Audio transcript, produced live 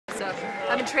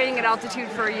been training at altitude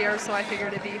for a year, so I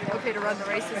figured it'd be okay to run the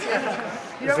races. Yeah.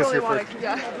 You don't really want to.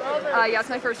 Yeah, it's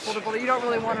my first boulder. You don't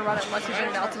really want to run it unless you've been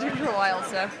at altitude for a while.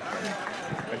 So.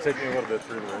 And take me a little bit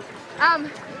through the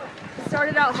races.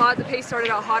 Started out hot. The pace started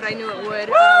out hot. I knew it would. It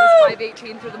was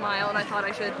 5:18 through the mile, and I thought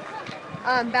I should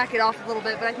back it off a little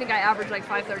bit. But I think I averaged like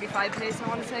 5:35 pace, I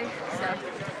want to say. So,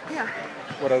 yeah.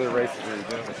 What other races are you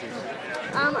doing this season?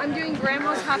 I'm doing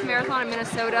Grandma's Half Marathon in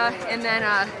Minnesota, and then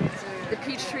the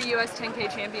Peachtree US 10K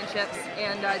Championships,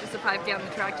 and just a 5K on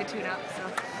the track to tune up. So.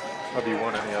 Have you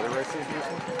won any other races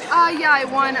recently? Yeah, I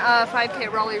won 5K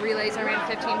at Raleigh Relays. I ran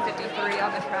 15:53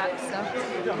 on the track, so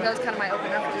that was kind of my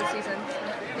opener for the season. So,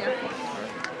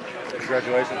 yeah.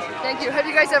 Congratulations. Thank you. Have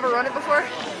you guys ever run it before?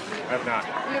 I have not.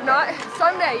 You have not?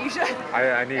 Someday you should.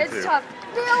 I need to. It's tough.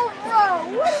 Bill, bro,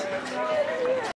 what?